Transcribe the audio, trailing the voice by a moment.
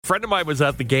friend of mine was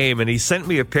at the game, and he sent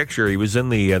me a picture. He was in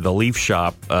the Leaf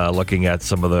shop looking at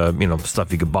some of the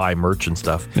stuff you could buy, merch and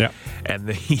stuff. Yeah. And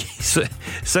he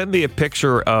sent me a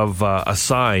picture of a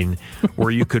sign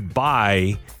where you could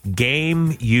buy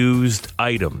game-used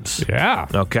items. Yeah.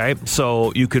 Okay?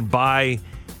 So you could buy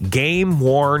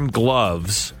game-worn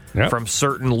gloves from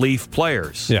certain Leaf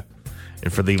players. Yeah.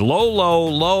 And for the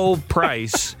low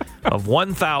price of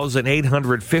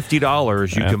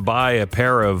 $1,850, you can buy a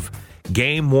pair of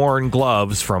game-worn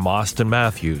gloves from Auston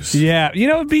Matthews. Yeah.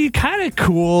 It'd be kind of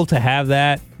cool to have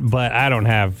that, but I don't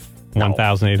have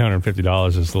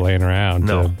 $1,850 just laying around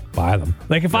to buy them.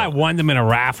 Like, if I won them in a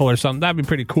raffle or something, that'd be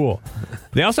pretty cool.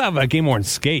 They also have game-worn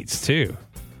skates, too.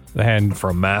 They had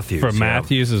from Matthews. From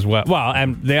Matthews as well. Well,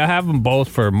 and they have them both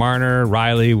for Marner,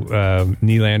 Riley,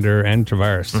 Nylander, and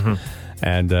Tavares. Mm-hmm.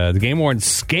 And the game-worn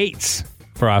skates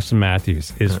for Auston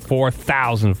Matthews is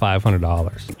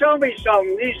 $4,500. Tell me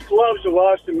something. These gloves of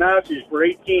Auston Matthews were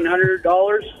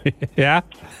 $1,800. Yeah.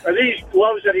 Are these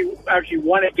gloves that he actually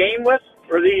won a game with,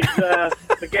 or are these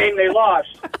the game they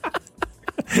lost?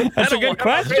 That's a good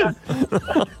question.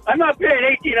 I'm not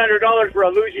paying $1,800 for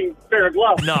a losing pair of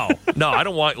gloves. No, I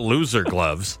don't want loser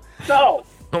gloves. No.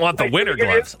 I want the winner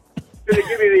gloves. Did they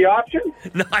give you the option?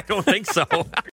 No, I don't think so.